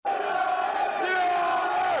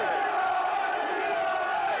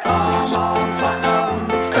Come on, Tottenham,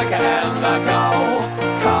 stick it in the goal.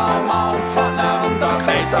 Come on, Tottenham, don't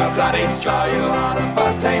be so bloody slow. You are the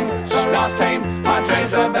first team, the last team my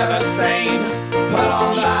dreams have ever seen. Put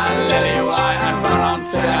on that lily white and run on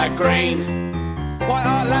to that green. White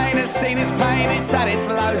Hart Lane has seen its pain, it's had its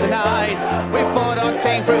lows and highs. We fought our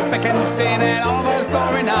team through thick and thin and all those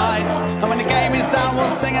glory nights. And when the game is done,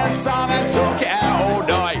 we'll sing a song and talk it out all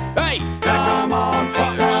night. Hey! Come on,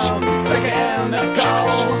 Tottenham, stick it in the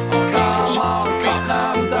goal. Come on,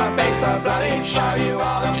 Tottenham, don't be so bloody slow. You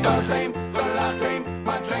are the first team, the last team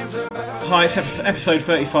my dreams have ever. Hi, it's episode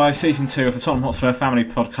 35, season 2 of the Tottenham Hotspur Family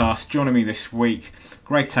Podcast. Joining me this week,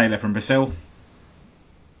 Greg Taylor from Brazil.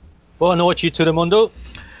 Boa noite, todo mundo.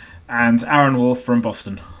 And Aaron Wolf from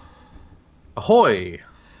Boston. Ahoy!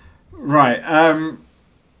 Right,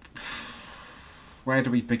 where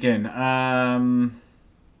do we begin?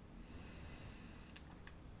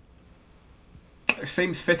 It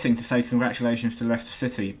seems fitting to say congratulations to Leicester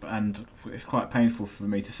City, and it's quite painful for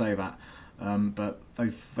me to say that. But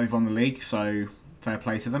they've won the league, so fair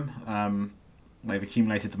play to them. They've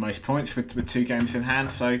accumulated the most points with 2 games in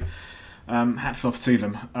hand, so hats off to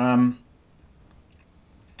them.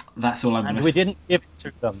 That's all I'm going to say. And we didn't give it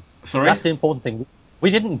to them. Sorry? That's the important thing.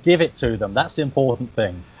 We didn't give it to them. That's the important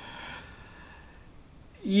thing.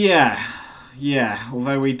 Yeah.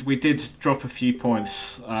 Although we did drop a few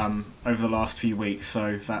points over the last few weeks,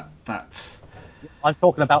 so that's. I'm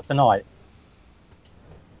talking about tonight.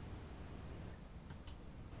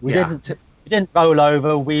 We didn't roll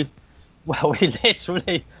over. We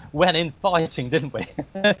literally went in fighting, didn't we?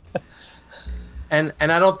 And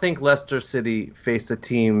I don't think Leicester City faced a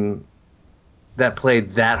team that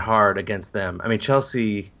played that hard against them. I mean,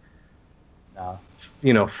 Chelsea,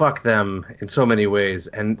 fuck them in so many ways.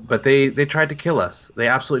 But they tried to kill us. They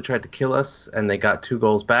absolutely tried to kill us, and they got 2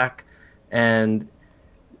 goals back. And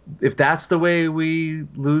if that's the way we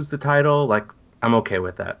lose the title, I'm okay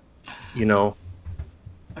with that.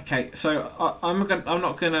 Okay, so I'm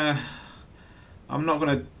not gonna.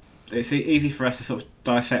 It's easy for us to sort of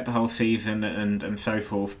dissect the whole season and so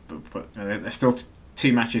forth, but there's still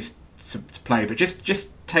 2 matches to play. But just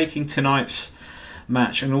taking tonight's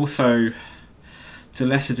match and also to a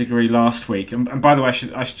lesser degree last week. And by the way, I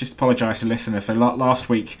should just apologise to listeners. So last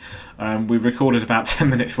week we recorded about 10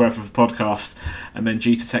 minutes worth of podcast, and then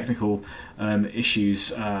due to technical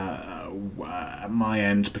issues at my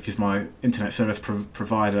end, because my internet service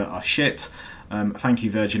provider are shit. Thank you,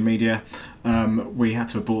 Virgin Media. We had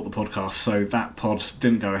to abort the podcast, so that pod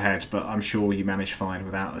didn't go ahead, but I'm sure you managed fine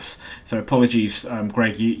without us. So apologies,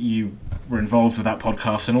 Greg, you were involved with that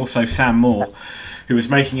podcast, and also Sam Moore, who was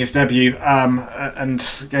making his debut and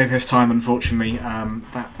gave his time. Unfortunately,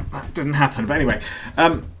 that didn't happen. But anyway,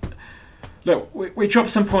 look, we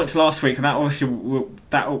dropped some points last week, and that obviously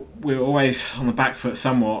we're always on the back foot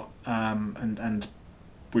somewhat, and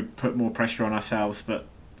we put more pressure on ourselves, but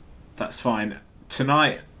that's fine.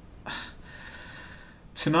 Tonight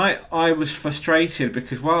I was frustrated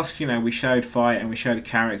because whilst we showed fight and we showed a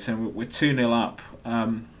character and we're 2-0 up,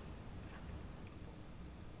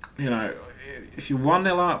 if you're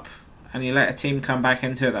 1-0 up and you let a team come back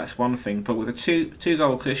into it, that's one thing. But with a two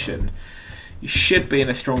goal cushion, you should be in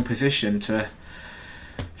a strong position to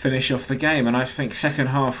finish off the game. And I think second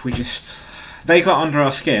half they got under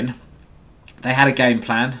our skin. They had a game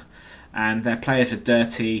plan, and their players are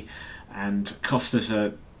dirty, and Costa's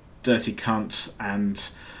a dirty cunt, and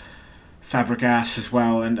Fabregas as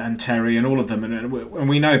well, and Terry, and all of them, and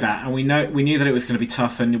we know that, and we knew that it was going to be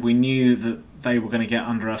tough, and we knew that they were going to get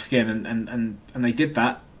under our skin, and they did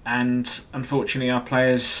that, and unfortunately our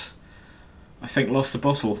players, I think, lost the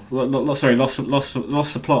plot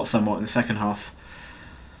somewhat in the second half.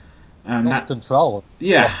 Lost control.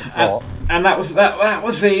 Yeah, and that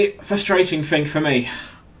was the frustrating thing for me.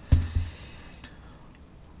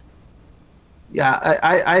 Yeah,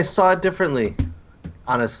 I saw it differently,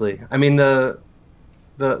 honestly. I mean, their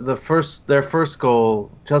first goal,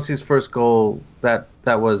 Chelsea's first goal, that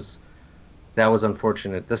was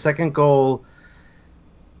unfortunate. The second goal,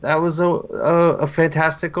 that was a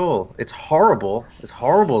fantastic goal. It's horrible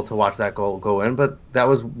to watch that goal go in, but that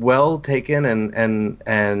was well taken,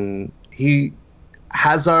 and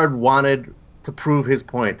Hazard wanted to prove his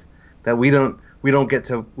point that we don't get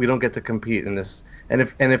to compete in this. And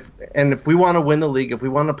if we want to win the league, if we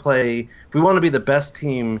want to be the best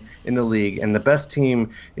team in the league and the best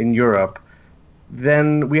team in Europe,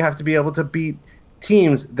 then we have to be able to beat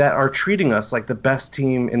teams that are treating us like the best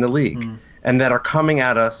team in the league, and that are coming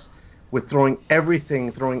at us with throwing every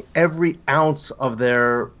ounce of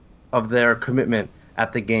their commitment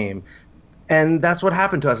at the game. And that's what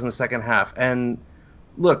happened to us in the second half. And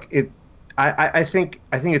look, I think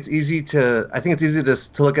it's easy to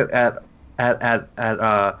look at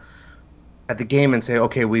the game and say,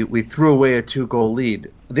 okay, we threw away a 2-goal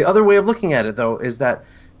lead. The other way of looking at it, though, is that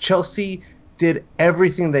Chelsea did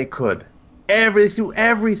everything they could, threw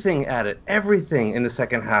everything at it, everything in the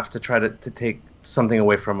second half to try to take something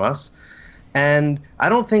away from us. And I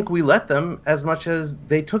don't think we let them as much as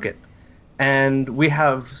they took it. And we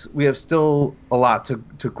have still a lot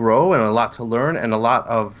to grow and a lot to learn and a lot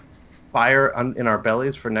of fire in our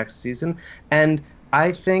bellies for next season. And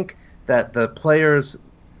I think that the players'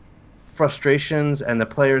 frustrations and the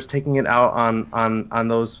players taking it out on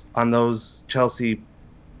those Chelsea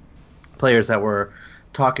players that were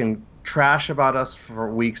talking trash about us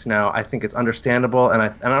for weeks now, I think it's understandable, and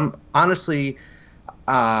I'm honestly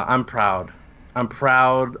I'm proud. I'm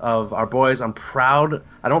proud of our boys. I'm proud.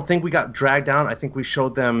 I don't think we got dragged down. I think we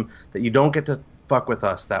showed them that you don't get to fuck with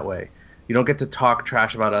us that way. You don't get to talk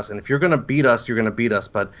trash about us. And if you're going to beat us, you're going to beat us.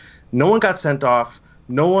 But no one got sent off.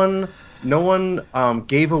 No one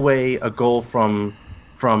gave away a goal from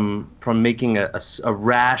making a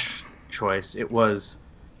rash choice. It was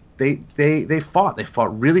they fought. They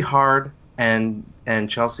fought really hard, and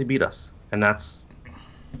Chelsea beat us. And I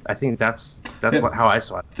think that's how I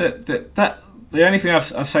saw it. The only thing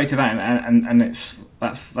I'll say to that, and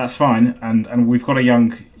that's fine, and we've got a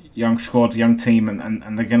young squad, young team,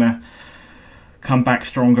 and they're gonna come back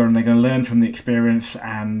stronger, and they're gonna learn from the experience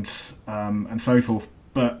and so forth.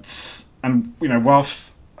 But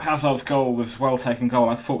whilst Hazard's goal was well taken goal,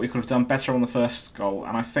 I thought we could have done better on the first goal,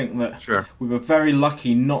 and I think that we were very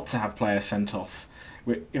lucky not to have players sent off.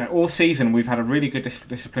 All season we've had a really good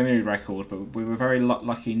disciplinary record, but we were very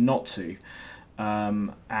lucky not to,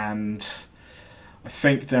 and I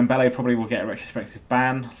think Dembele probably will get a retrospective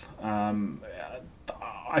ban.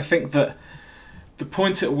 I think that the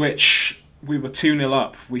point at which we were 2-0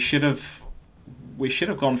 up, we should have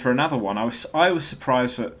gone for another one. I was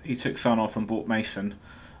surprised that he took Son off and bought Mason,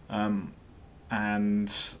 and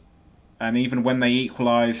even when they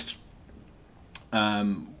equalised,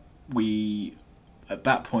 we at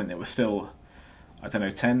that point there was still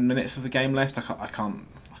 10 minutes of the game left. I can't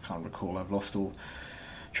recall. I've lost all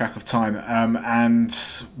track of time, and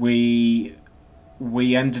we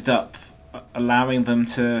ended up allowing them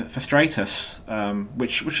to frustrate us,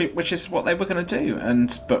 which is what they were going to do.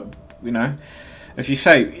 But as you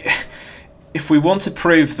say, if we want to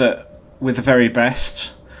prove that we're the very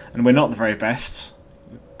best, and we're not the very best,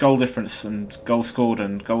 goal difference and goals scored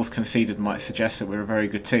and goals conceded might suggest that we're a very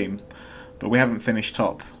good team, but we haven't finished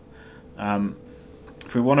top.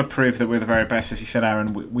 If we want to prove that we're the very best, as you said,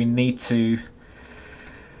 Aaron, we need to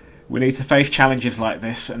face challenges like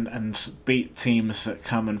this and beat teams that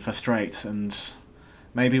come and frustrate. And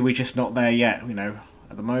maybe we're just not there yet.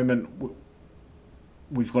 At the moment,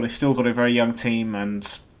 we've still got a very young team, and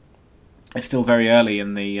it's still very early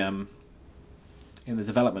in the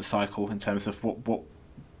development cycle in terms of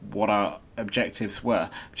what our objectives were.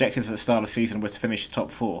 Objectives at the start of the season were to finish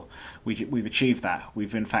top 4. We've achieved that.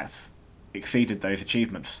 We've in fact exceeded those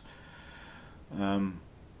achievements.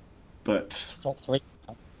 But top 3.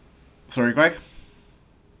 Sorry, Greg?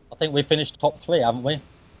 I think we finished top 3, haven't we?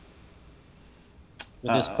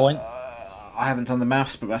 At this point? I haven't done the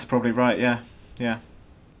maths, but that's probably right, yeah.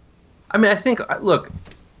 I mean, I think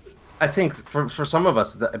for some of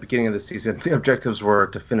us at the beginning of the season, the objectives were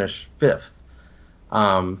to finish 5th.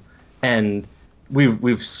 And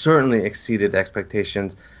we've certainly exceeded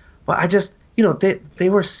expectations. But I just, they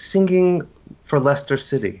were singing for Leicester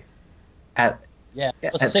City it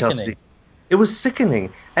was sickening. Chelsea. It was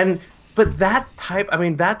sickening. But that type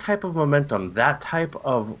of momentum, that type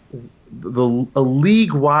of a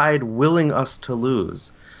league-wide willing us to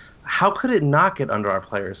lose, how could it not get under our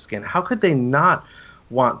players' skin? How could they not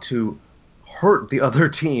want to hurt the other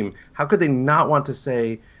team? How could they not want to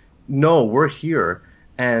say, no, we're here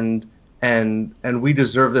and we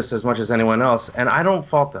deserve this as much as anyone else? And I don't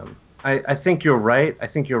fault them. I think you're right. I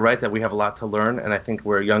think you're right that we have a lot to learn, and I think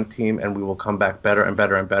we're a young team and we will come back better and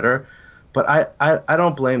better and better. But I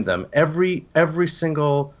don't blame them. Every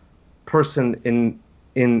single person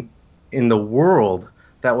in the world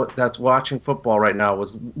that's watching football right now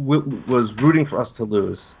was rooting for us to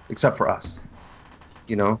lose, except for us.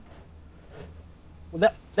 Well,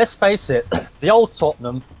 let's face it. The old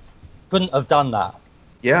Tottenham couldn't have done that.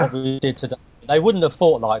 Yeah. What we did today. They wouldn't have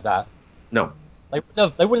fought like that. No. They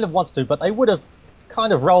wouldn't have wanted to, but they would have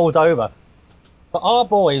kind of rolled over. But our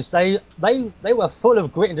boys, they were full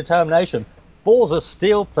of grit and determination. Balls of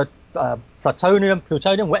steel, plutonium,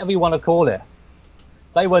 whatever you want to call it.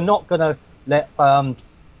 They were not going to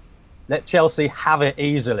let Chelsea have it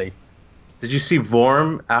easily. Did you see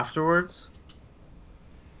Vorm afterwards?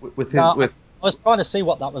 With his Now, with I was trying to see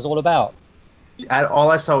what that was all about. all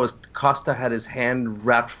I saw was Costa had his hand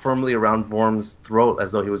wrapped firmly around Vorm's throat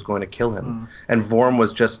as though he was going to kill him, and Vorm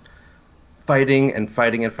was just fighting and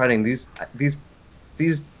fighting and fighting. These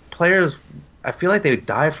players, I feel like they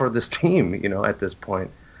die for this team, at this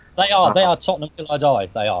point. They are Tottenham till I die.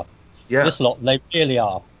 They are. Yeah. This lot, they really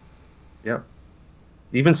are. Yeah.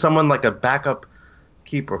 Even someone like a backup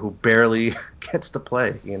keeper who barely gets to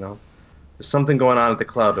play, There's something going on at the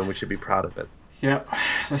club, and we should be proud of it. Yeah,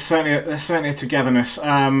 there's certainly a togetherness.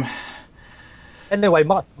 Anyway,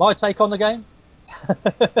 my take on the game.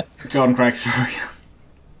 Go on, Greg. Sorry.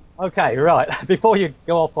 Okay, right. Before you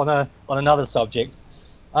go off on another subject,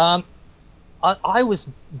 I was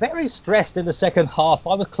very stressed in the second half.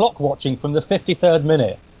 I was clock watching from the 53rd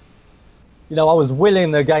minute. I was willing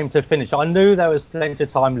the game to finish. I knew there was plenty of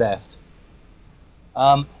time left.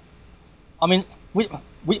 I mean,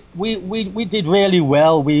 we did really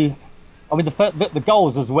well. The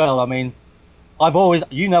goals as well. I mean, I've always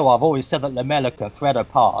said that Lamela can thread a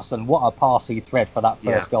pass, and what a pass he thread for that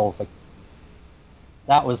first goal.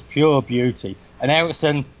 That was pure beauty. And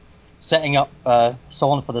Eriksen setting up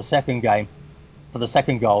Son for the second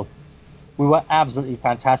goal. We were absolutely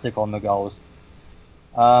fantastic on the goals.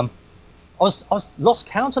 I was lost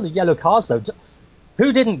count of the yellow cards though.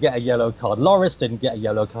 Who didn't get a yellow card? Loris didn't get a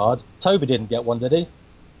yellow card. Toby didn't get one, did he?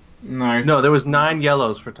 No, there was 9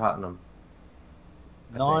 yellows for Tottenham.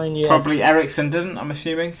 9 yellows. Probably Eriksen didn't, I'm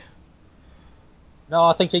assuming. No,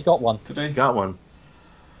 I think he got one. Did he? Got one.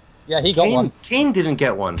 Yeah, he got one. Kane didn't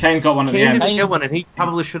get one. Kane got one at the end. Kane didn't get one, and he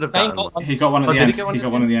probably should have gotten one. He got one at the end. He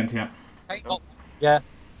got one at the end, yeah. Kane got one. Yeah.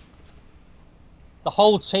 The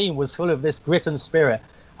whole team was full of this grit and spirit,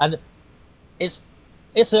 and it's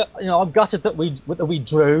I'm gutted that we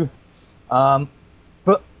drew, but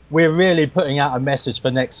we're really putting out a message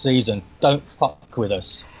for next season. Don't fuck with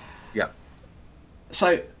us. Yeah.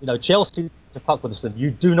 So Chelsea to fuck with us, and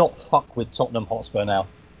you do not fuck with Tottenham Hotspur now.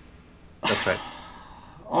 That's right.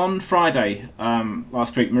 On Friday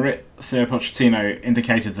last week, Mauricio Pochettino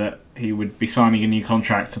indicated that he would be signing a new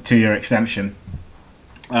contract, a 2-year extension.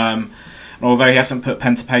 Although he hasn't put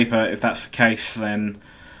pen to paper, if that's the case, then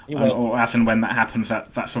or as and when that happens,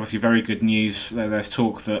 that's obviously very good news. There's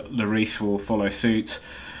talk that Lloris will follow suit,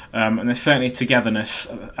 and there's certainly togetherness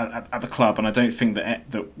at the club. And I don't think that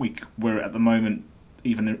we're at the moment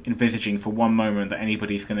even envisaging for one moment that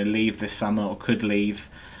anybody's going to leave this summer or could leave.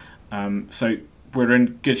 So we're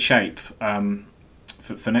in good shape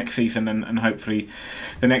for next season and hopefully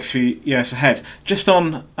the next few years ahead. Just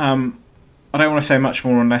on, I don't want to say much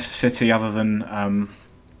more on Leicester City other than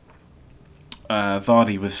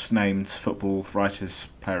Vardy was named Football Writers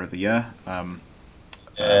Player of the Year,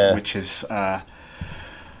 which is I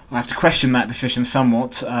have to question that decision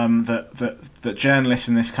somewhat. That journalists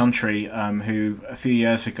in this country who a few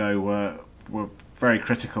years ago were very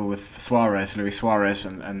critical with Luis Suarez,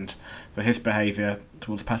 and for his behaviour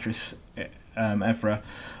towards Patrice Evra,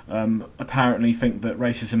 apparently think that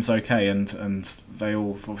racism's okay, and they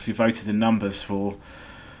all obviously voted in numbers for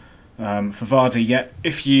Vardy. Yet,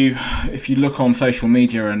 if you look on social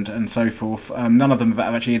media and so forth, none of them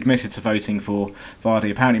have actually admitted to voting for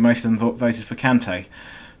Vardy. Apparently, most of them voted for Kante.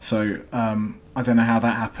 So I don't know how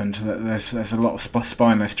that happened. There's a lot of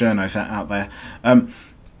spineless journos out there.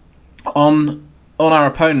 On our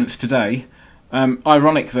opponents today,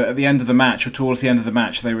 ironic that at the end of the match, or towards the end of the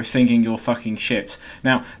match, they were singing "You're fucking shit."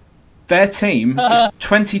 Now, their team is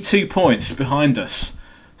 22 points behind us,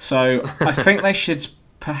 so I think they should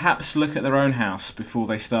perhaps look at their own house before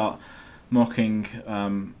they start mocking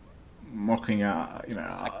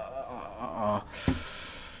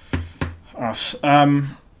us.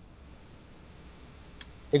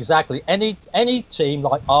 Exactly. Any team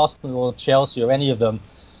like Arsenal or Chelsea or any of them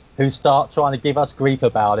who start trying to give us grief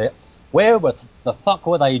about it, where the fuck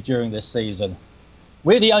were they during this season?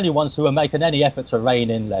 We're the only ones who are making any effort to rein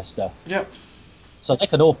in Leicester. Yep. So they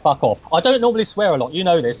can all fuck off. I don't normally swear a lot, you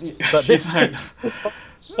know this, but this.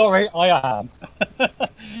 Sorry, I am.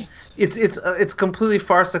 It's completely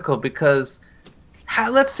farcical because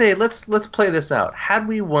let's play this out. Had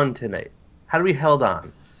we won tonight, had we held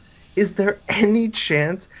on, is there any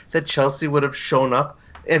chance that Chelsea would have shown up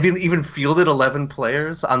and even fielded 11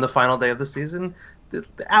 players on the final day of the season?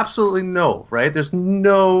 Absolutely no, right? There's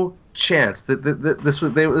no chance that this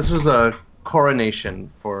was a coronation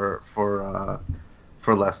for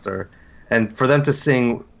Leicester, and for them to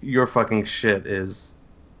sing "You're fucking shit" is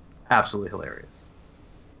absolutely hilarious.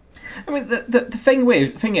 I mean, the thing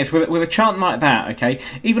is with a chant like that, okay,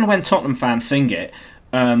 even when Tottenham fans sing it,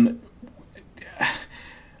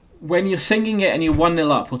 when you're singing it and you're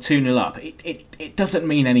 1-0 up or 2-0 up, it doesn't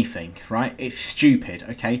mean anything, right? It's stupid,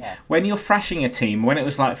 okay? Yeah. When you're thrashing a team, when it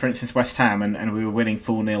was like, for instance, West Ham, and we were winning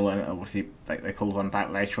 4-0, and obviously they pulled one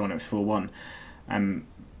back later on, it was 4-1, and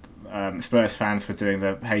Spurs fans were doing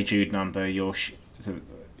the Hey Jude number,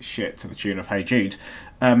 shit to the tune of Hey Jude.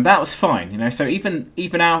 That was fine, you know. So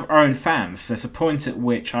even our own fans, there's a point at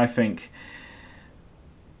which I think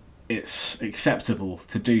it's acceptable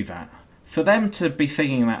to do that. For them to be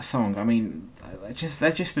singing that song, I mean, they're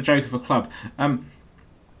just a joke of a club.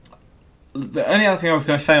 The only other thing I was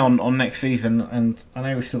going to say on next season, and I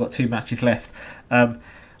know we've still got 2 matches left,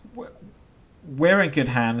 we're in good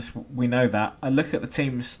hands. We know that. I look at the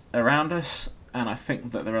teams around us, and I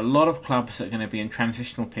think that there are a lot of clubs that are going to be in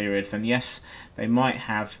transitional periods. And yes, they might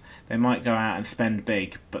go out and spend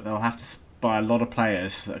big, but they'll have to buy a lot of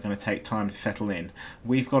players that are going to take time to settle in.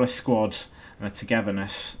 We've got a squad and a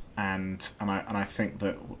togetherness, and I think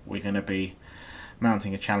that we're going to be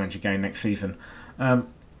mounting a challenge again next season.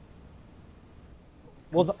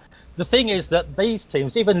 Well, the thing is that these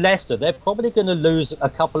teams, even Leicester, they're probably going to lose a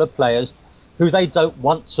couple of players who they don't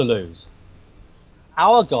want to lose.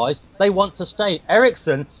 Our guys, they want to stay.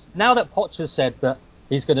 Eriksen, now that Poch has said that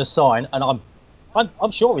he's going to sign, and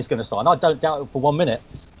I'm sure he's going to sign. I don't doubt it for 1 minute.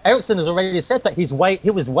 Eriksen has already said that he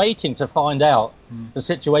was waiting to find out the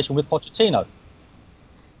situation with Pochettino.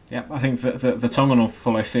 Yeah, I think that the Tongan will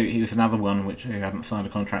follow suit. He was another one who hadn't signed a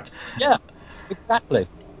contract. Yeah, exactly.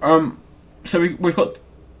 So we've got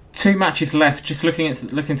 2 matches left. Just looking to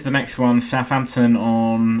the next one, Southampton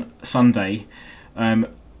on Sunday.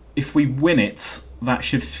 If we win it, that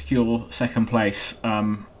should secure second place.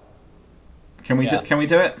 Can we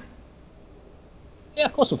do it? Yeah,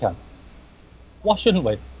 of course we can. Why shouldn't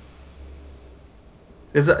we?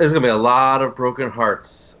 There's going to be a lot of broken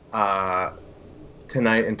hearts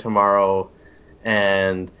tonight and tomorrow,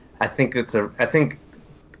 and I think this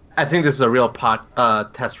is a real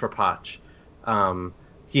test for Poch.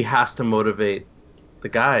 He has to motivate the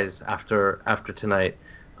guys after tonight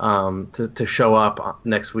to show up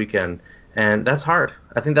next weekend, and that's hard.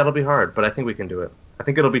 I think that'll be hard, but I think we can do it. I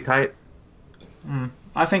think it'll be tight.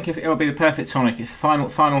 I think it'll be the perfect tonic. It's final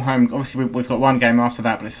home. Obviously, we've got 1 game after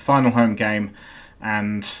that, but it's the final home game,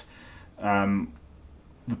 and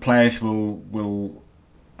the players will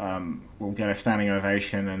get a standing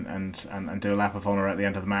ovation and do a lap of honour at the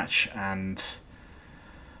end of the match, and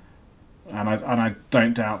I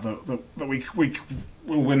don't doubt that we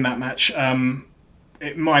will win that match.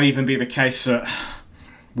 It might even be the case that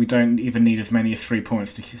we don't even need as many as 3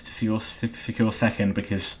 points to secure second,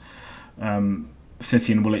 because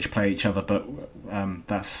City and Woolwich play each other, but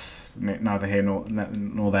that's neither here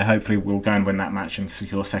nor there. Hopefully we'll go and win that match and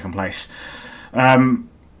secure second place.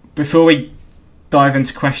 Before we dive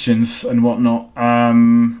into questions and whatnot,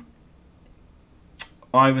 I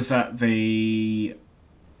was at the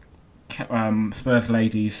Spurs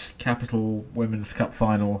Ladies Capital Women's Cup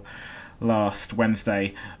final last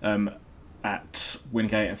Wednesday at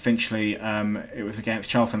Wingate and Finchley. It was against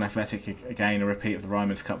Charlton Athletic, again a repeat of the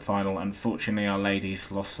Ryman's Cup final. Unfortunately, our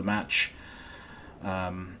ladies lost the match,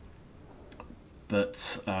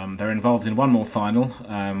 but they're involved in one more final,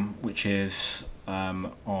 which is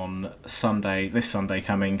on Sunday, this Sunday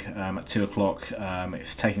coming at 2 o'clock.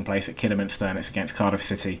 It's taking place at Kidderminster, and it's against Cardiff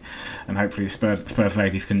City, and hopefully the Spurs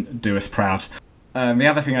ladies can do us proud. The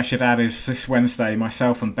other thing I should add is this Wednesday,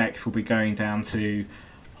 myself and Bex will be going down to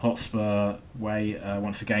Hotspur Way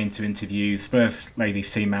once again to interview Spurs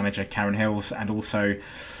ladies team manager Karen Hills, and also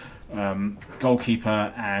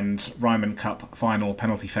goalkeeper and Ryman Cup final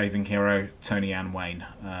penalty saving hero Tony Ann Wayne.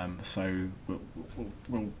 So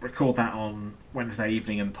we'll record that on Wednesday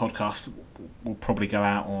evening, and the podcast will probably go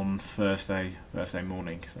out on Thursday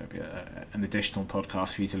morning. So it'll be an additional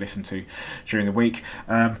podcast for you to listen to during the week.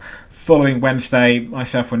 Following Wednesday,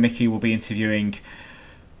 myself and Nikki will be interviewing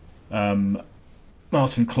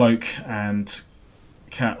Martin Cloak and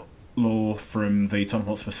Kat Law from the Tottenham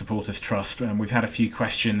Hotspur Supporters Trust, and we've had a few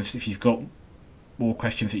questions. If you've got more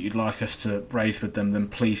questions that you'd like us to raise with them, then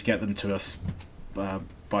please get them to us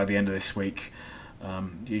by the end of this week. The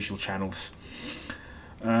usual channels.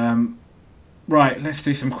 Right, let's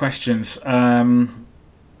do some questions.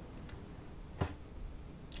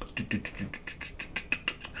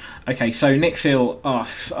 Okay, so Nick Seal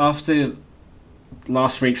asks, after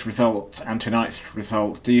last week's result and tonight's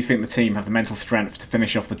result, do you think the team have the mental strength to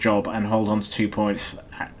finish off the job and hold on to 2 points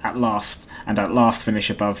at last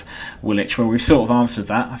finish above Woolwich? Well, we've sort of answered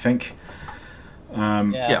that, I think.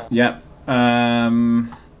 Yeah.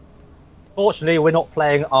 Fortunately, we're not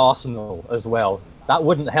playing Arsenal as well. That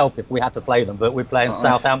wouldn't help if we had to play them, but we're playing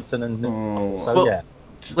Southampton and Oh. so Well, yeah.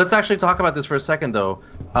 let's actually talk about this for a second, though.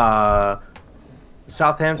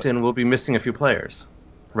 Southampton will be missing a few players,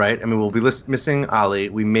 right? I mean, we'll be missing Ali.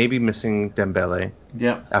 We may be missing Dembele.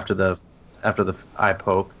 Yeah. After the eye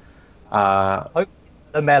poke. Hope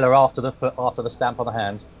Lamella after the stamp on the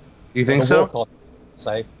hand. You think so? Walcott,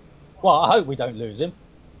 say. Well, I hope we don't lose him.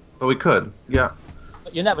 But we could. Yeah.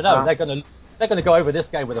 But you never know. They're gonna go over this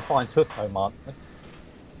game with a fine tooth comb, aren't they?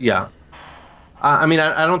 Yeah. I mean,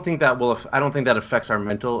 I don't think that I don't think that affects our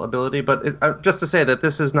mental ability. But just to say that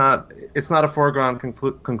this is not. It's not a foregone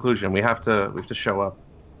conclusion. We have to show up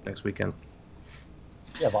next weekend.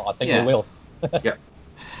 Yeah, but I think we will. Yeah.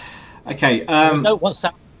 Okay. We don't want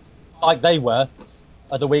Southampton like they were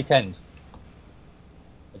at the weekend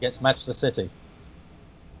against Manchester City.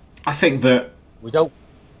 I think that. We don't.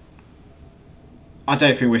 I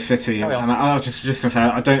don't think we're City, and I was just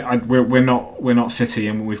gonna say we're not City,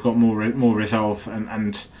 and we've got more resolve,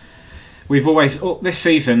 and we've always this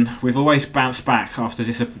season we've always bounced back after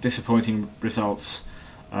disappointing results,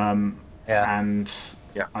 and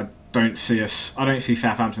I don't see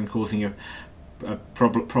Southampton causing a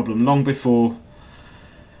problem long before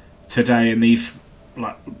today in these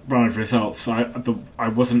run of results. I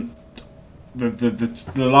wasn't. The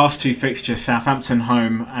last two fixtures, Southampton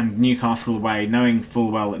home and Newcastle away, knowing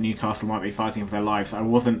full well that Newcastle might be fighting for their lives, I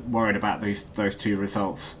wasn't worried about those two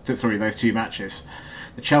matches.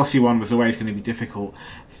 The Chelsea one was always going to be difficult.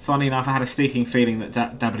 Funny enough, I had a sneaking feeling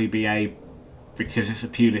that WBA, because it's a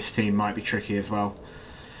Pulis team, might be tricky as well.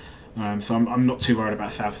 So I'm not too worried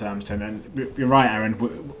about Southampton. And you're right,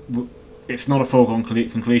 Aaron. It's not a foregone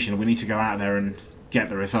conclusion. We need to go out there and get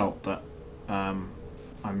the result, but.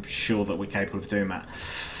 I'm sure that we're capable of doing that.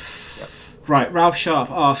 Yep. Right, Ralph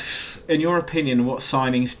Sharp asks, in your opinion, what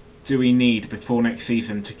signings do we need before next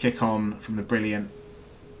season to kick on from the brilliant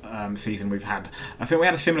season we've had? I think we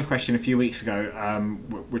had a similar question a few weeks ago,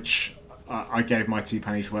 which I gave my 2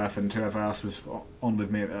 pennies worth, and whoever else was on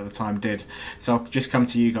with me at the time did. So I'll just come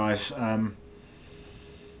to you guys.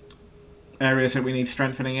 Areas that we need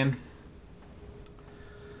strengthening in?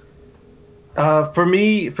 For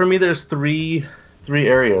me, there's three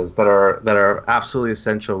areas that are absolutely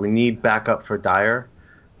essential. We need backup for Dyer,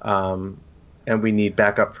 and we need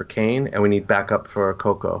backup for Kane, and we need backup for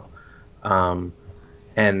Coco.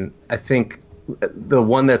 And I think the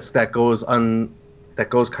one that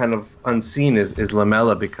goes kind of unseen is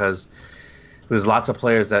Lamela, because there's lots of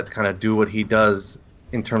players that kind of do what he does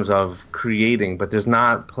in terms of creating, but there's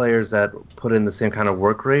not players that put in the same kind of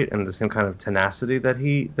work rate and the same kind of tenacity that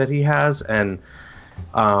he has. And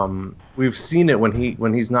we've seen it when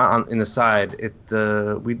he's not in the side.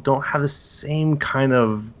 We don't have the same kind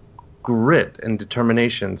of grit and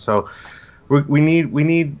determination. So we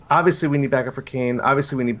need obviously we need backup for Kane.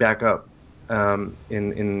 Obviously we need backup in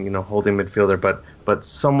holding midfielder. But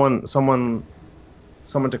someone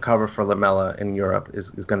to cover for Lamela in Europe is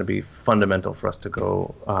going to be fundamental for us to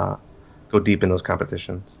go deep in those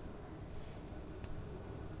competitions.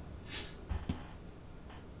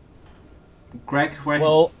 Greg,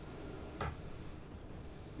 well,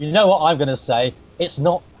 you know what I'm going to say? It's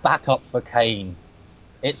not backup for Kane.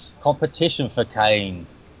 It's competition for Kane.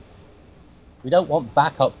 We don't want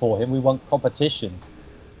backup for him. We want competition.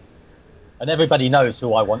 And everybody knows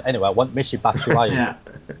who I want anyway. I want Michy Batshuayi. Yeah.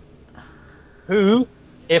 Who,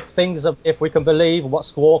 if we can believe what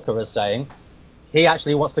Squawka is saying, he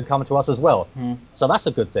actually wants to come to us as well. So that's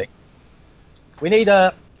a good thing. We need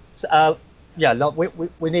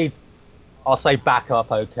we need, I'll say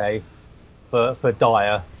backup, okay, for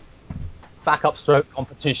Dyer. Backup stroke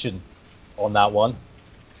competition on that one.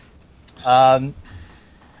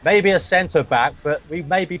 Maybe a centre back, but we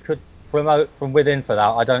maybe could promote from within for that.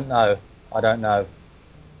 I don't know.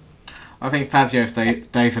 I think Fazio's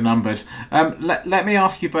days are numbered. Let me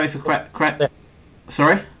ask you both a question.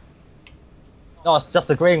 Sorry? No, I was just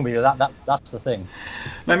agreeing with you. That's the thing.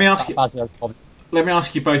 Let me ask you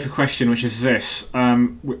both a question, which is this: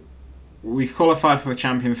 we've qualified for the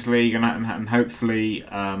Champions League, and hopefully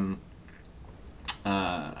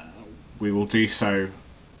we will do so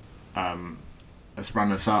as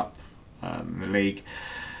runners-up in the league.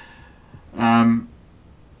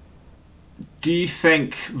 Do you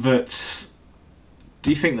think that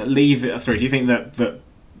Maurizio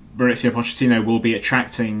Pochettino will be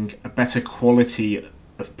attracting a better quality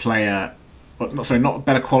of player, not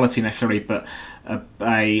better quality necessarily, but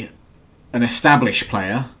an established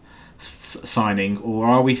player signing, or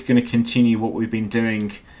are we going to continue what we've been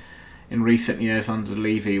doing in recent years under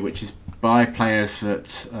Levy, which is buy players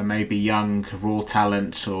that are maybe young, raw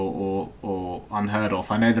talent, or unheard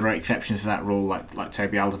of? I know there are exceptions to that rule, like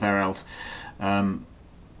Toby Alderweireld.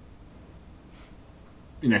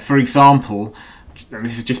 for example, and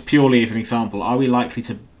this is just purely as an example, are we likely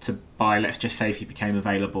to buy, let's just say if he became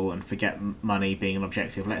available and forget money being an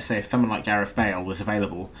objective, let's say if someone like Gareth Bale was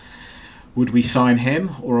available, would we sign him,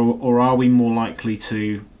 or are we more likely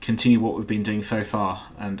to continue what we've been doing so far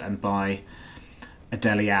and buy a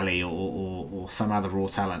Dele Alli or some other raw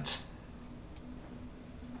talent?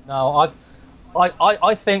 No,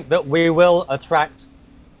 I think that we will attract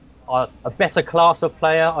a better class of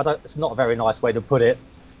player. It's not a very nice way to put it,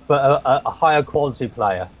 but a higher quality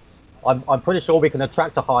player. I'm pretty sure we can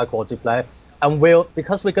attract a higher quality player, and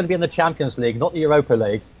because we're going to be in the Champions League, not the Europa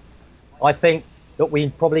League. I think that we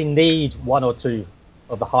probably need one or two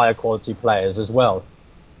of the higher quality players as well.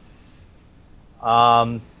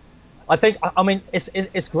 I mean,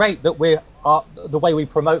 it's great that the way we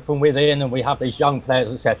promote from within and we have these young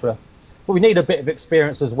players, etc. But we need a bit of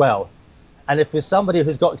experience as well. And if there's somebody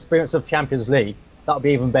who's got experience of Champions League, that would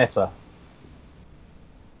be even better.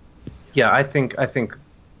 Yeah, I think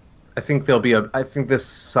this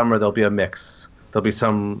summer there'll be a mix. There'll be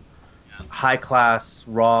some high class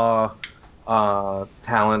raw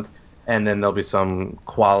talent, and then there'll be some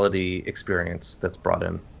quality experience that's brought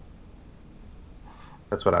in.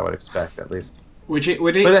 That's what I would expect, at least. Would it?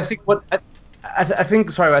 But I think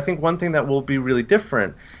one thing that will be really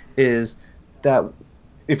different is that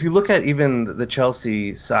if you look at even the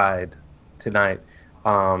Chelsea side tonight,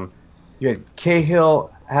 you had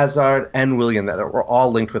Cahill, Hazard, and Willian that were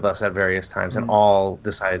all linked with us at various times and all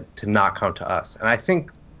decided to not come to us. And I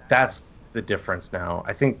think that's the difference now.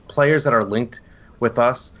 I think players that are linked with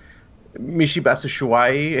us, Michy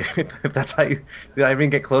Batshuayi, if that's how you... Did I even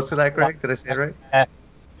get close to that, Greg? Did I say it right?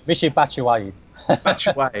 Michy Batshuayi.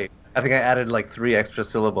 Batshuayi. I think I added like 3 extra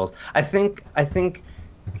syllables. I think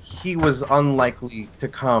he was unlikely to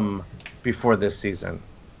come before this season.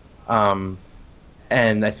 And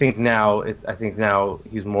I think now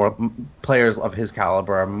he's more... Players of his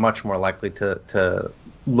caliber are much more likely to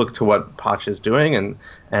look to what Poch is doing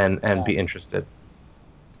and be interested.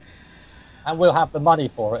 And we'll have the money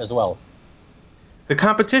for it as well. The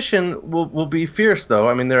competition will be fierce, though.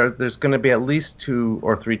 I mean, there's going to be at least 2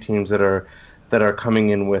 or 3 teams that are coming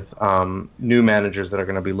in with new managers that are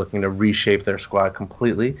going to be looking to reshape their squad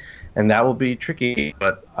completely, and that will be tricky.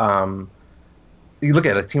 But you look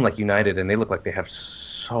at a team like United, and they look like they have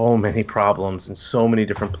so many problems in so many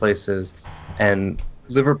different places, and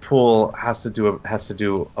Liverpool has to do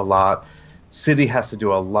a lot. City has to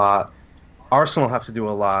do a lot. Arsenal have to do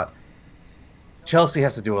a lot. Chelsea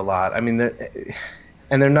has to do a lot. I mean, that's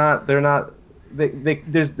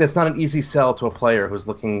not an easy sell to a player who's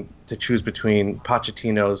looking to choose between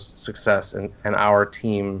Pochettino's success and our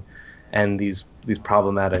team and these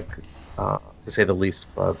problematic, to say the least,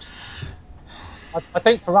 clubs. I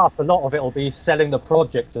think for us, a lot of it will be selling the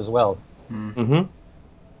project as well. Mm-hmm.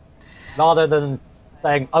 Rather than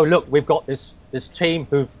saying, "Oh, look, we've got this team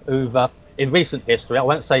who've in recent history, I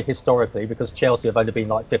won't say historically because Chelsea have only been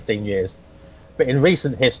like 15 years, but in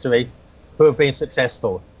recent history, who have been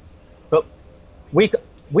successful." But we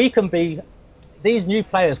can be, these new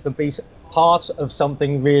players can be part of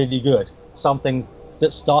something really good, something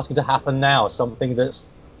that's starting to happen now, something that's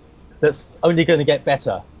only going to get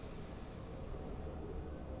better.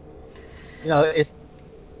 You know, it's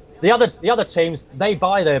the other teams. They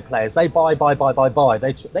buy their players. They buy.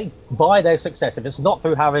 They buy their success. If it's not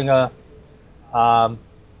through having an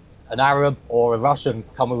Arab or a Russian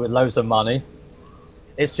coming with loads of money,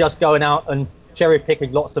 it's just going out and cherry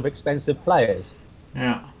picking lots of expensive players.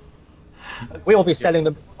 Yeah. We'll be selling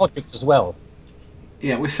the project as well.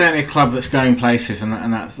 Yeah, we're certainly a club that's going places, and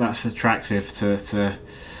that's attractive to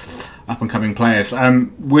up and coming players.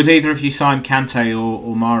 Would either of you sign Kante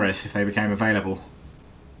or Mahrez if they became available?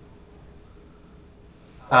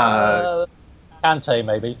 Kante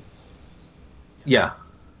maybe. Yeah,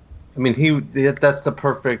 I mean that's the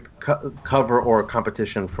perfect cover or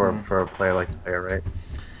competition for a player like Dyer,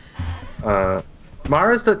 right?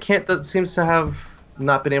 Mahrez that seems to have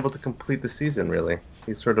not been able to complete the season really.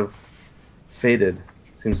 He's sort of faded.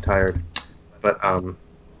 Seems tired, but I don't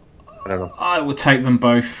know. I would take them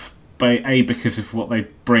both. A, because of what they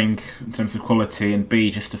bring in terms of quality, and B,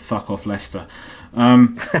 just to fuck off Leicester. I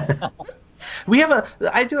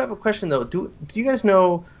do have a question though. Do you guys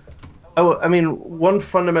know? Oh, I mean, one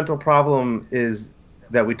fundamental problem is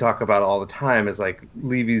that we talk about all the time is like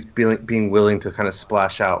Levy's being willing to kind of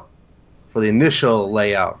splash out for the initial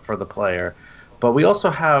layout for the player, but we also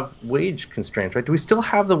have wage constraints, right? Do we still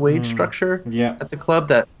have the wage structure at the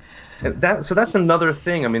club so that's another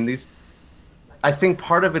thing. I mean, I think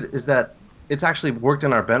part of it is that it's actually worked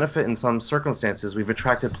in our benefit in some circumstances. We've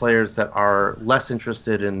attracted players that are less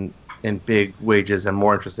interested in in big wages and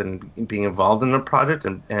more interested in being involved in the project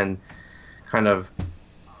and kind of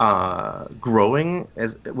growing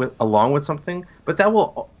along with something. But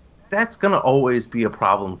that's going to always be a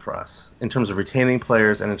problem for us in terms of retaining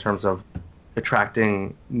players and in terms of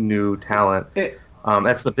attracting new talent.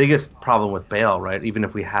 That's the biggest problem with Bale, right? Even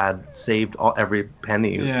if we had saved every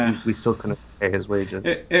penny, we still couldn't pay his wages.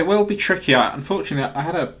 It will be tricky. Unfortunately, I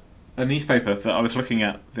had a newspaper that I was looking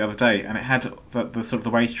at the other day, and it had the sort of the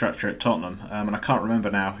wage structure at Tottenham, and I can't remember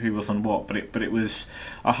now who was on what, but it was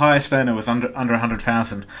our highest earner was under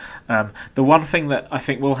 100,000. The one thing that I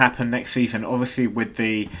think will happen next season, obviously with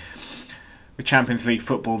the Champions League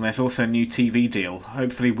football, and there's also a new TV deal.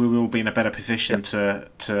 Hopefully, we will be in a better position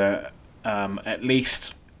to at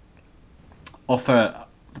least offer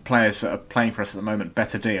the players that are playing for us at the moment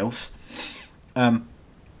better deals.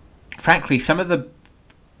 Frankly, some of the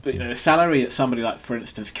salary that somebody like, for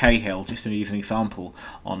instance, Cahill, just to use an example,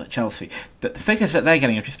 on at Chelsea, the figures that they're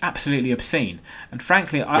getting are just absolutely obscene. And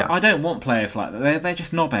frankly, I don't want players like that. They're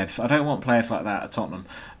just knobheads. I don't want players like that at Tottenham.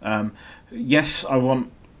 Yes, I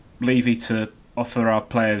want Levy to offer our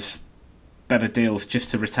players better deals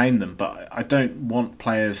just to retain them, but I don't want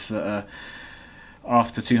players that are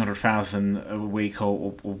after 200,000 a week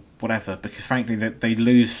or whatever, because frankly they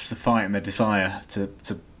lose the fight and their desire to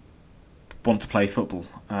want to play football,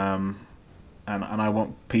 and I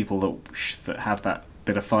want people that have that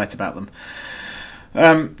bit of fight about them.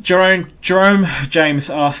 Jerome James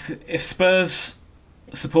asks, if Spurs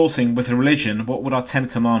supporting was a religion, what would our 10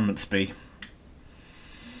 commandments be?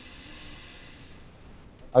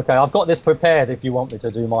 Okay, I've got this prepared if you want me to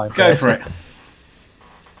do mine. Go for it.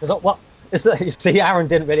 You see, Aaron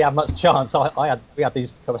didn't really have much chance. We had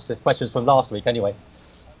these questions from last week anyway.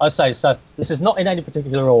 I say, so this is not in any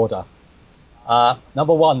particular order.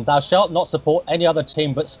 Number 1, thou shalt not support any other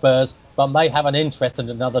team but Spurs, but may have an interest in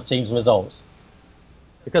another team's results.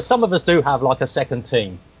 Because some of us do have like a second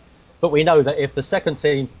team, but we know that if the second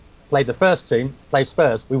team played the first team, play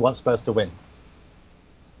Spurs, we want Spurs to win.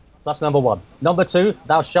 So that's number 1. Number 2,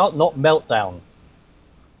 thou shalt not melt down.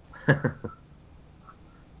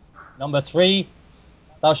 Number 3,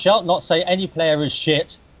 thou shalt not say any player is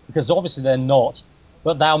shit, because obviously they're not,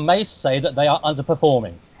 but thou mayst say that they are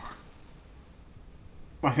underperforming.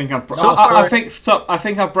 I think I've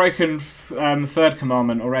broken the third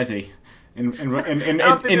commandment already. In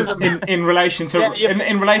relation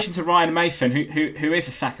to Ryan Mason, who is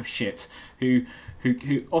a sack of shit, who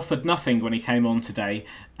offered nothing when he came on today,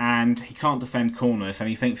 and he can't defend corners, and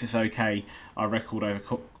he thinks it's okay. Our record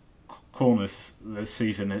over corners this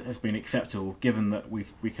season has been acceptable, given that we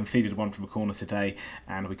conceded 1 from a corner today,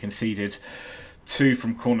 and we conceded 2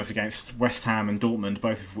 from corners against West Ham and Dortmund,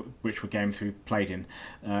 both of which were games we played in.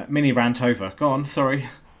 Mini rant over. Go on, sorry.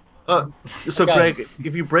 So, okay. Greg,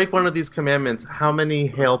 if you break one of these commandments, how many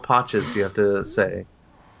hail potches do you have to say?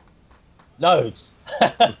 Loads.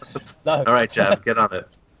 No. All right, Jab, get on it.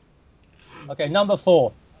 Okay, number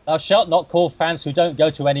 4. Thou shalt not call fans who don't go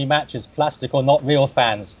to any matches plastic or not real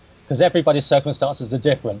fans, because everybody's circumstances are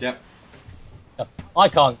different. Yep. I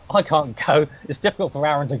can't go. It's difficult for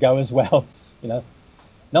Aaron to go as well.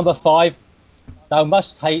 Number 5, thou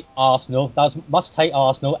must hate Arsenal. Thou must hate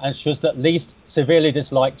Arsenal and shouldst at least severely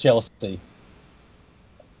dislike Chelsea.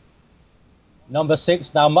 Number 6,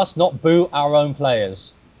 thou must not boo our own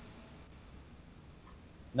players.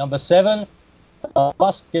 Number 7, thou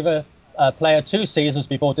must give a player 2 seasons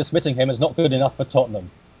before dismissing him as not good enough for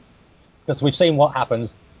Tottenham. Because we've seen what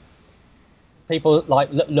happens. People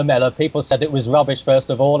like Lamella, people said it was rubbish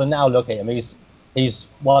first of all, and now look at him. He's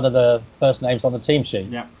one of the first names on the team sheet.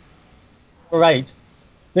 Yeah. Number 8,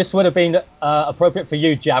 this would have been appropriate for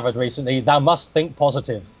you, Javad, recently. Thou must think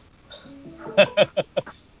positive.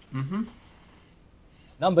 Mm-hmm.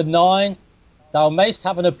 Number 9, thou mayst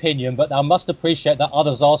have an opinion, but thou must appreciate that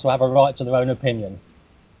others also have a right to their own opinion.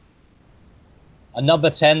 And number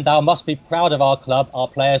 10, thou must be proud of our club, our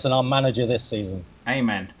players, and our manager this season.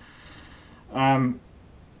 Amen. Aaron,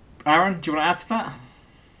 do you want to add to that?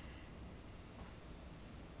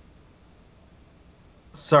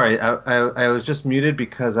 Sorry, I was just muted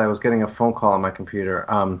because I was getting a phone call on my computer.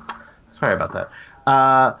 Sorry about that.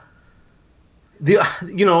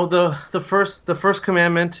 The first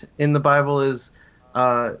commandment in the Bible is,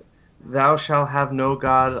 "Thou shalt have no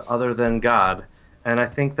god other than God," and I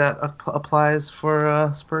think that applies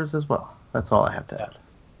for Spurs as well. That's all I have to add.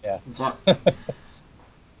 Yeah.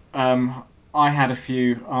 I had a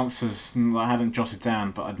few answers that I hadn't jotted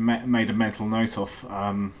down, but I'd made a mental note of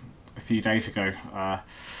a few days ago.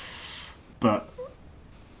 But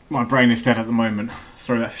my brain is dead at the moment.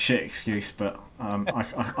 Sorry, that's a shit excuse, but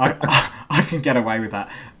I can get away with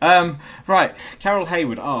that. Right, Carol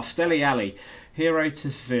Hayward asks, Dele Alli, hero to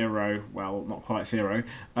zero, well, not quite zero,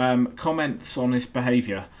 comments on his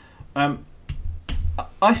behaviour.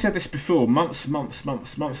 I said this before, months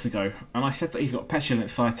ago, and I said that he's got a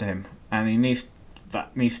petulant side to him, and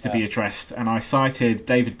that needs to be addressed. And I cited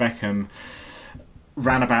David Beckham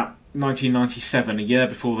ran about 1997, a year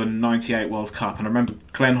before the '98 World Cup, and I remember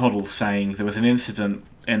Glenn Hoddle saying there was an incident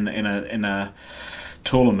in a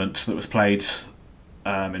tournament that was played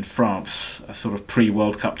in France, a sort of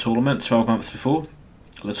pre-World Cup tournament, 12 months before,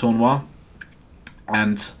 Le Tournoi,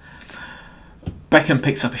 and Beckham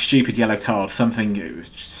picks up a stupid yellow card, something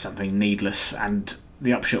needless, and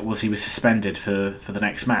the upshot was he was suspended for the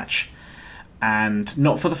next match. And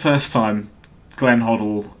not for the first time, Glenn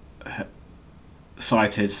Hoddle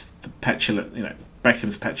cited the petulant,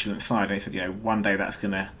 Beckham's petulant side, and he said, one day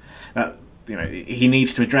he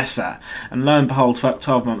needs to address that. And lo and behold,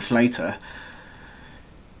 12 months later,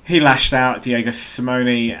 he lashed out at Diego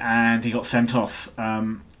Simeone and he got sent off.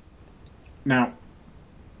 Now,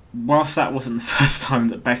 whilst that wasn't the first time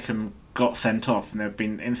that Beckham got sent off, and there have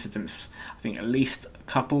been incidents, I think at least a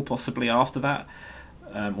couple possibly after that,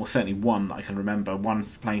 or certainly one that I can remember, one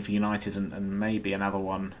playing for United and maybe another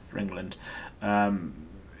one for England.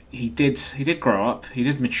 He did grow up, he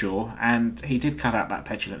did mature, and he did cut out that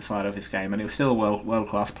petulant side of his game, and he was still a world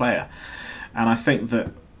class player. And I think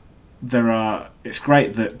that it's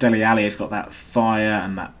great that Dele Alli has got that fire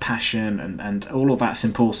and that passion, and all of that's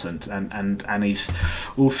important, and he's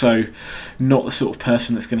also not the sort of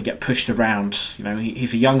person that's going to get pushed around.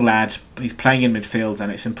 He's a young lad, he's playing in midfield,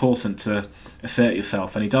 and it's important to assert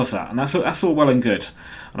yourself, and he does that, and that's all well and good,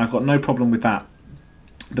 and I've got no problem with that.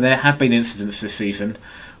 But there have been incidents this season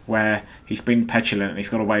where he's been petulant and he's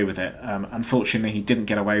got away with it. Unfortunately, he didn't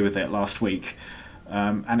get away with it last week.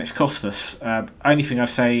 And it's cost us. Only thing I'd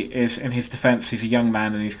say is, in his defence, he's a young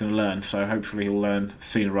man and he's going to learn. So hopefully he'll learn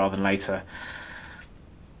sooner rather than later.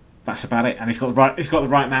 That's about it. And he's got the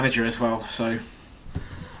right manager as well. So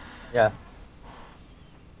yeah,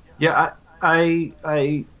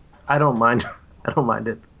 I don't mind. I don't mind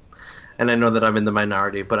it. And I know that I'm in the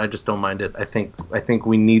minority, but I just don't mind it. I think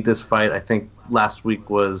we need this fight. I think last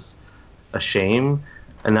week was a shame,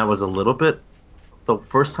 and that was a little bit the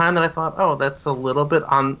first time that I thought, oh, that's a little bit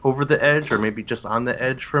on over the edge, or maybe just on the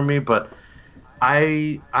edge for me. But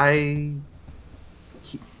I don't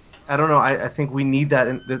know. I think we need that,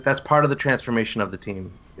 and that's part of the transformation of the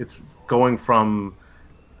team. It's going from,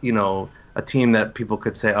 a team that people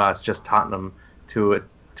could say, oh, it's just Tottenham, to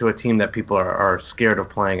a team that people are scared of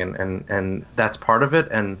playing, and that's part of it.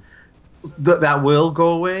 And that will go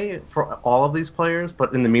away for all of these players.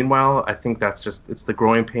 But in the meanwhile, I think it's the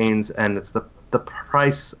growing pains, and it's the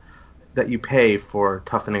price that you pay for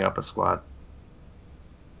toughening up a squad.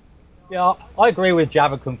 Yeah, I agree with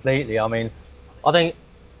Java completely. I mean, I think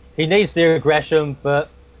he needs the aggression, but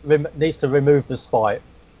needs to remove the spite.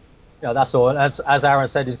 That's all. And as Aaron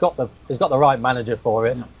said, he's got the right manager for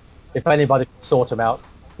it. If anybody can sort him out,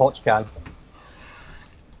 Poch can.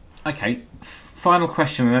 Okay, final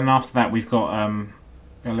question, and then after that we've got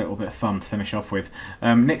a little bit of fun to finish off with.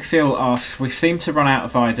 Nick Seal asks, we seem to run out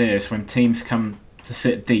of ideas when teams come to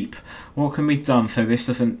sit deep. What can be done so this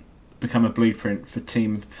doesn't become a blueprint for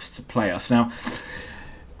teams to play us? Now,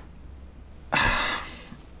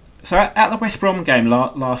 so at the West Brom game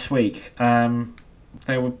last week,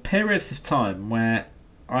 there were periods of time where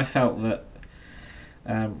I felt that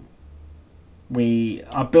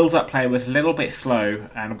our build-up play was a little bit slow,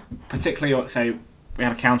 and particularly, say, we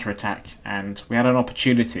had a counter-attack and we had an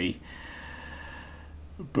opportunity,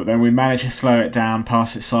 but then we managed to slow it down,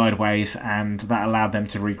 pass it sideways, and that allowed them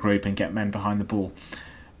to regroup and get men behind the ball.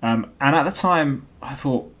 And at the time, I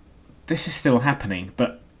thought, this is still happening,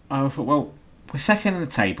 but I thought, well, we're second in the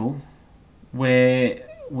table,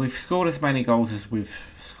 we've scored as many goals as we've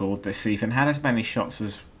scored this season, had as many shots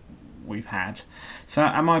as we've had. So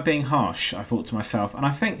am I being harsh? I thought to myself, and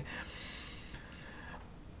I think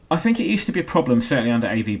it used to be a problem, certainly under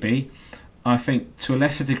AVB. I think to a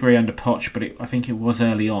lesser degree under Poch, but I think it was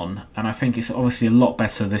early on, and I think it's obviously a lot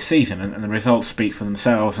better this season, and the results speak for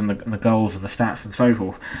themselves, and the goals and the stats and so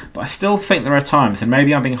forth. But I still think there are times, and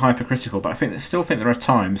maybe I'm being hypercritical, but I still think there are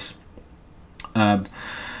times,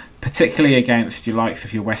 particularly against your likes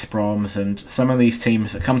of your West Broms and some of these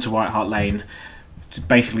teams that come to White Hart Lane to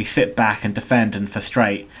basically sit back and defend and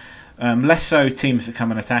frustrate. Less so teams that come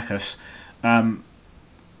and attack us,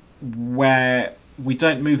 where we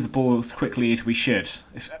don't move the ball as quickly as we should.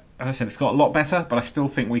 As I said, it's got a lot better, but I still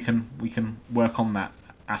think we can work on that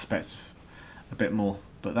aspect a bit more.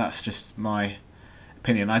 But that's just my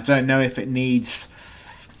opinion. I don't know if it needs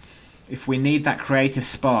if we need that creative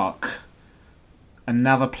spark,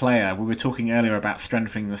 another player. We were talking earlier about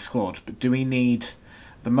strengthening the squad, but do we need?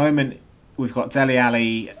 At the moment, we've got Dele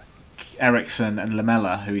Alli, Ericsson, and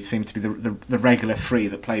Lamella, who seem to be the regular three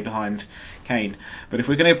that play behind Kane. But if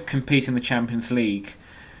we're going to compete in the Champions League,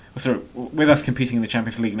 with us competing in the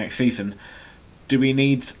Champions League next season, do we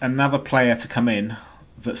need another player to come in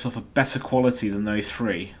that's of a better quality than those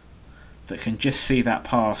three, that can just see that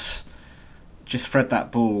pass, just thread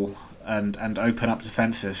that ball, and open up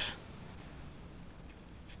defences?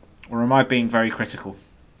 Or am I being very critical?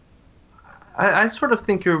 I sort of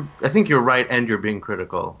think you're right, and you're being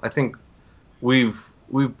critical. I think we've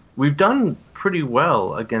done pretty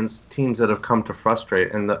well against teams that have come to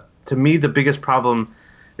frustrate, and to me the biggest problem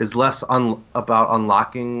is less about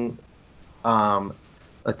unlocking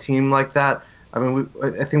a team like that. I mean,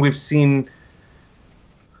 I think we've seen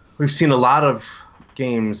a lot of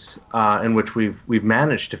games in which we've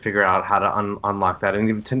managed to figure out how to unlock that,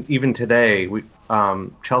 and even today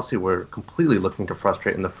Chelsea were completely looking to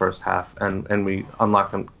frustrate in the first half, and we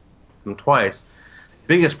unlocked them twice.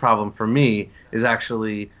 Biggest problem for me is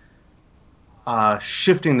actually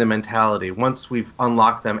shifting the mentality. Once we've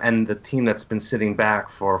unlocked them, and the team that's been sitting back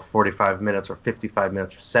for 45 minutes or 55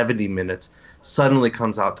 minutes or 70 minutes suddenly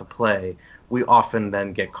comes out to play, we often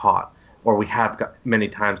then get caught, or we have many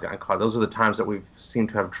times gotten caught. Those are the times that we've seemed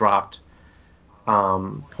to have dropped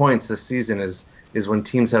points this season, is when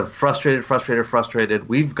teams have frustrated,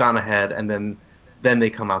 we've gone ahead, and then they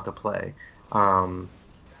come out to play. And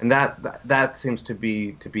that seems to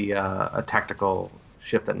be a tactical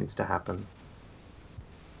shift that needs to happen.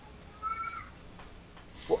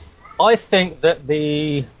 I think that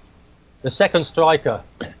the second striker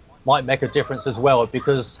might make a difference as well,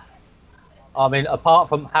 because I mean, apart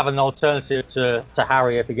from having an alternative to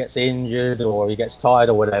Harry if he gets injured or he gets tired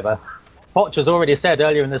or whatever, Poch has already said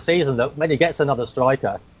earlier in the season that when he gets another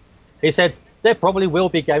striker, he said there probably will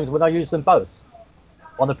be games when I use them both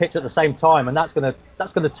on the pitch at the same time, and that's going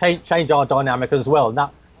to change our dynamic as well. And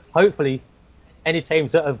that, hopefully, any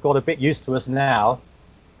teams that have got a bit used to us now,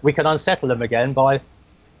 we can unsettle them again by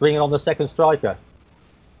bringing on the second striker.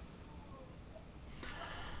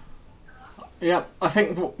 Yeah, I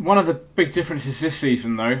think one of the big differences this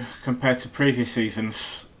season, though, compared to previous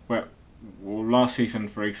seasons, last season,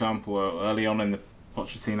 for example, early on in the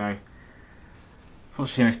Pochettino's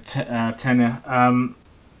tenure,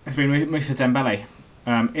 has been Moussa Dembele.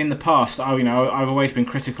 In the past, I've always been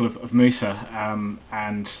critical of Moussa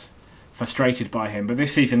and frustrated by him. But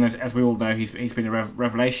this season, as we all know, he's been a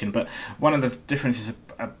revelation. But one of the differences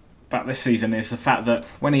about this season is the fact that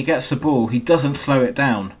when he gets the ball, he doesn't slow it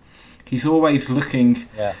down. He's always looking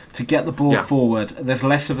to get the ball forward. There's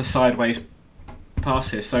less of a sideways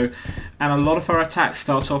passes. So, and a lot of our attacks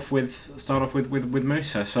start off with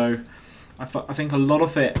Moussa. So, I think a lot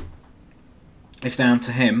of it is down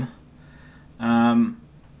to him. And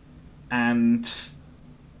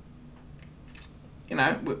you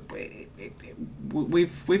know,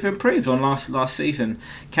 we've improved on last season.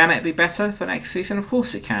 Can it be better for next season? Of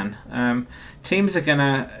course it can. Teams are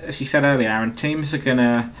gonna, as you said earlier, Aaron, teams are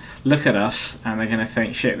gonna look at us and they're gonna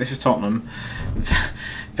think, shit, this is Tottenham.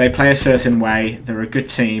 They play a certain way. They're a good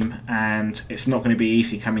team, and it's not going to be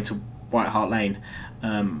easy coming to White Hart Lane.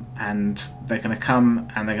 And they're going to come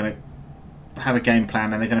and they're going to have a game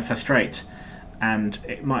plan and they're going to frustrate. And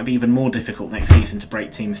it might be even more difficult next season to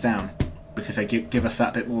break teams down because they give us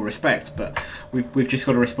that bit more respect. But we've just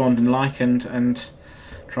got to respond and and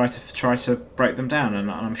try to break them down. And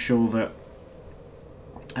I'm sure that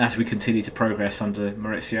as we continue to progress under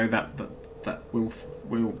Maurizio, that we'll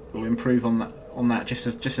improve on that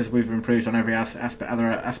just as we've improved on every other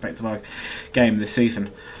aspect of our game this season.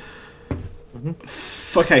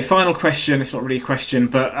 Mm-hmm. Okay, final question. It's not really a question,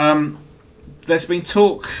 but there's been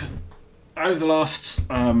talk over the last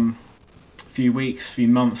few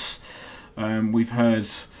months. We've heard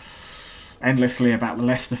endlessly about the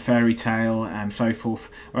Leicester fairy tale and so forth.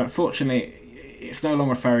 But unfortunately, it's no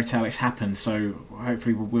longer a fairy tale. It's happened, so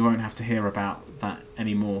hopefully we won't have to hear about that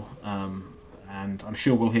anymore. And I'm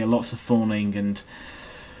sure we'll hear lots of fawning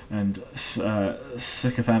and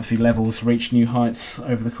sycophancy levels reach new heights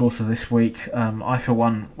over the course of this week. I, for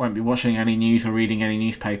one, won't be watching any news or reading any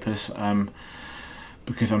newspapers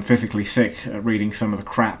because I'm physically sick reading some of the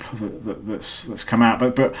crap that's come out.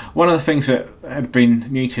 But one of the things that had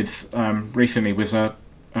been muted recently was a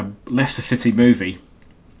Leicester City movie.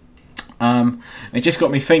 It just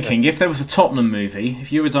got me thinking, if there was a Tottenham movie,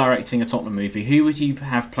 if you were directing a Tottenham movie, who would you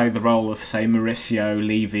have play the role of, say, Mauricio,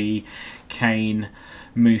 Levy, Kane,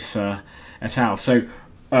 Moussa, et al.? So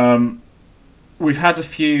we've had a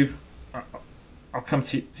few I'll come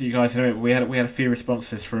to you guys in a minute. We had a few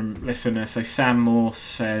responses from listeners. So Sam Moore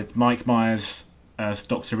said Mike Myers as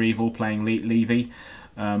Dr. Evil playing Levy.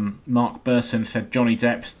 Mark Burton said Johnny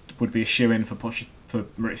Depp would be a shoe-in for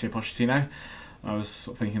Maurizio Pochettino. I was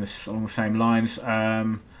sort of thinking this along the same lines.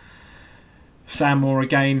 Sam Moore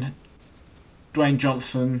again. Dwayne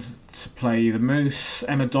Johnson to play the Moose.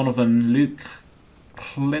 Emma Donovan, Luke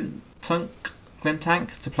Clintank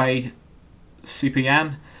to play Super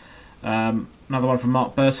Yan. Another one from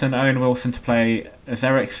Mark Burton. Owen Wilson to play as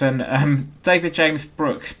Ericsson. David James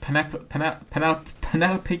Brooks,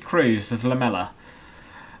 Penelope Cruz as Lamella.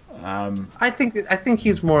 I think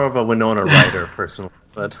he's more of a Winona Ryder personally,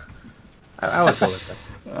 but I would go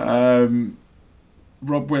with that.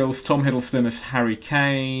 Rob Wills, Tom Hiddleston as Harry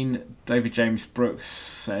Kane. David James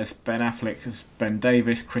Brooks as Ben Affleck as Ben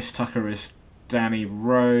Davis. Chris Tucker as Danny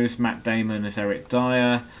Rose. Matt Damon as Eric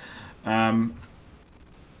Dyer.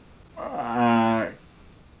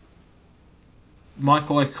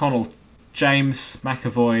 Michael O'Connell, James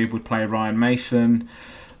McAvoy would play Ryan Mason.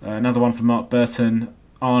 Another one from Mark Burton,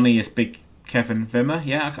 Arnie as Big Kevin Vimmer.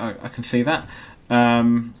 Yeah, I can see that.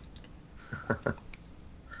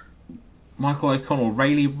 Michael O'Connell,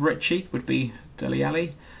 Rayleigh Ritchie would be Dele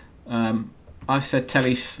Alli. I've said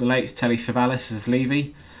the late Telly Savalas as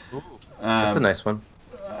Levy. That's a nice one.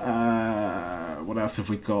 What else have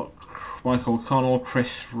we got? Michael O'Connell,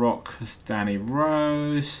 Chris Rock as Danny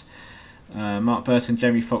Rose. Mark Burton,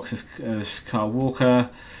 Jamie Foxx as Carl Walker.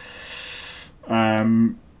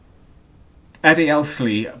 Eddie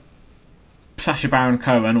Elsley, Sacha Baron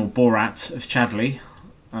Cohen or Borat as Chadley.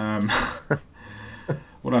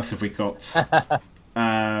 What else have we got?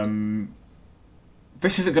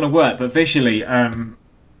 This isn't going to work, but visually, I've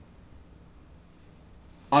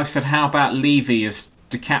said, how about Levy as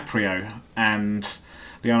DiCaprio and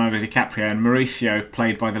Leonardo DiCaprio and Mauricio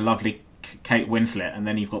played by the lovely Kate Winslet, and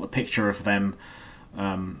then you've got the picture of them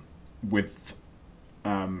with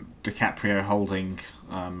DiCaprio holding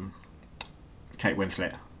Kate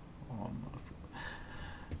Winslet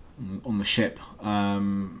on the ship.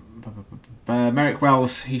 Merrick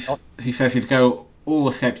Wells, he says he'd go all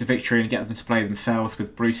Escape to Victory and get them to play themselves,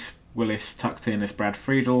 with Bruce Willis tucked in as Brad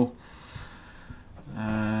Friedel.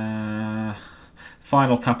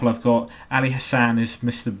 Final couple I've got, Ali Hassan is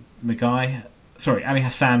Mr. Maguire. Sorry, Ali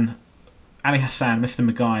Hassan, Mr.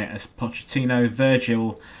 Maguire as Pochettino.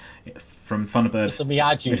 Virgil from Thunderbird, Mr.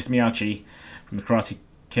 Miyagi from the Karate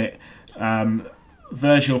Kid.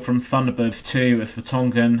 Virgil from Thunderbirds 2 as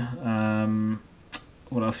Vertonghen.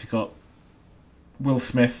 What else you got? Will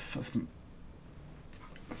Smith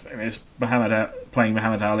is playing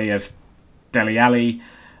Muhammad Ali as Dele Alli.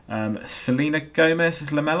 Selena Gomez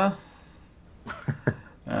as Lamella.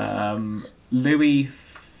 Louis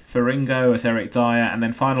Ferringo as Eric Dyer, and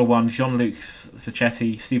then final one, Jean-Luc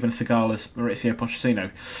Sacchetti, Steven Seagal as Maurizio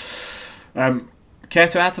Pochettino. Care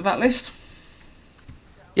to add to that list?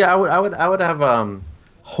 Yeah, I would have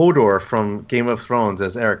Hodor from Game of Thrones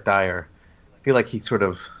as Eric Dyer. I feel like he sort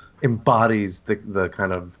of embodies the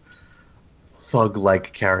kind of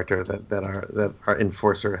thug-like character that our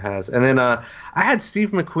enforcer has. And then I had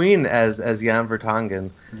Steve McQueen as Jan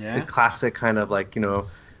Vertonghen, the classic kind of like,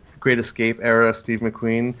 Great Escape era Steve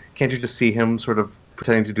McQueen. Can't you just see him sort of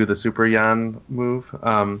pretending to do the Super Jan move?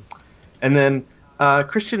 And then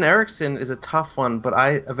Christian Eriksen is a tough one, but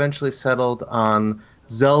I eventually settled on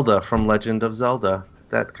Zelda from Legend of Zelda.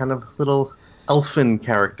 That kind of little elfin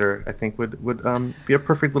character, I think, would be a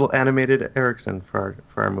perfect little animated Eriksen for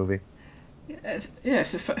our movie.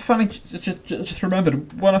 It's funny. Just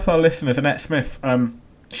remembered, one of our listeners, Annette Smith.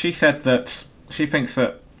 She said that she thinks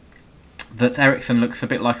that Eriksen looks a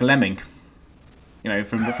bit like a lemming.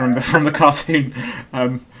 From the cartoon.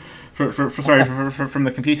 From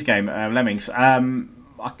the computer game Lemmings. I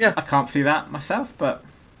can't see that myself, but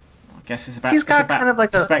I guess it's about. He's got kind of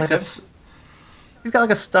like perspective. He's got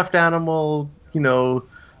like a stuffed animal, glow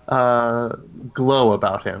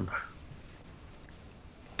about him.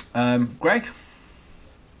 Greg?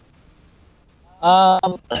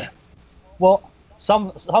 Well,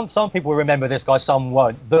 some people remember this guy, some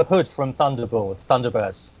won't. The Hood from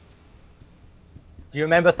Thunderbirds. Do you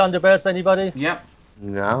remember Thunderbirds, anybody? Yep.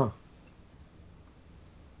 No.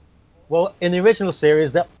 Well, in the original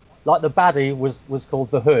series, the baddie was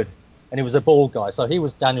called the Hood, and he was a bald guy, so he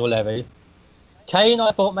was Daniel Levy. Kane,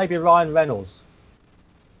 I thought maybe Ryan Reynolds.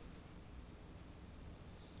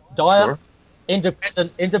 Dyer, Sure.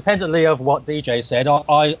 Independently of what DJ said,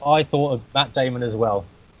 I thought of Matt Damon as well.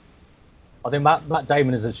 I think Matt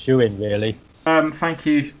Damon is a shoo-in, really. Thank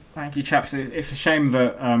you, chaps. It's a shame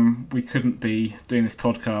that we couldn't be doing this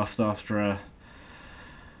podcast after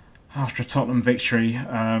after a Tottenham victory.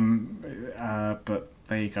 But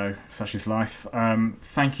there you go, such is life.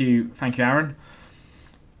 Thank you, Aaron.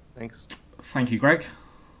 Thanks. Thank you, Greg.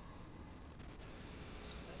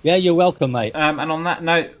 Yeah, you're welcome, mate. And on that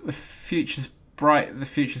note, the future's bright, the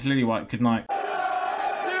future's lily white. Good night.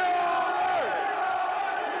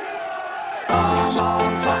 Come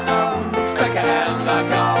on, Tottenham, stick it in the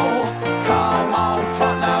goal. Come on,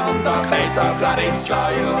 Tottenham, the beats are bloody slow.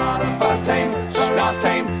 You are the first team, the last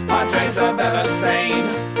team my dreams have ever seen.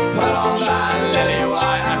 Put on that lily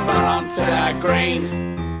white and run on to that green.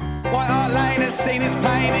 White Hart Lane has seen its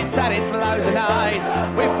pain, it's had its lows and highs.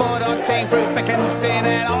 We fought our team through thick and thin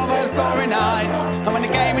and all those glory nights. And when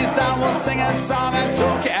the game is done, we'll sing a song and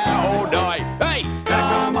talk it out all night. Hey!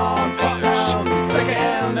 Come on, Tottenham, stick it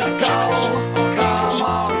in the goal. Come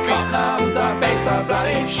on, Tottenham, don't be so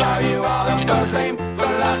bloody slow. You are the first team, the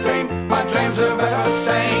last team my dreams have ever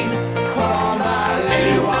seen. Put on that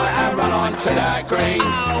lily white and run on to that green.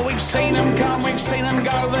 Oh, we've seen them come, we've seen them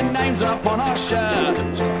go, the names up on our shirt.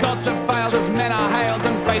 Gods have failed as men are hailed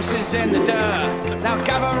and faces in the dirt. Now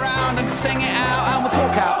gather round and sing it out and we'll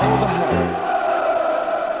talk out all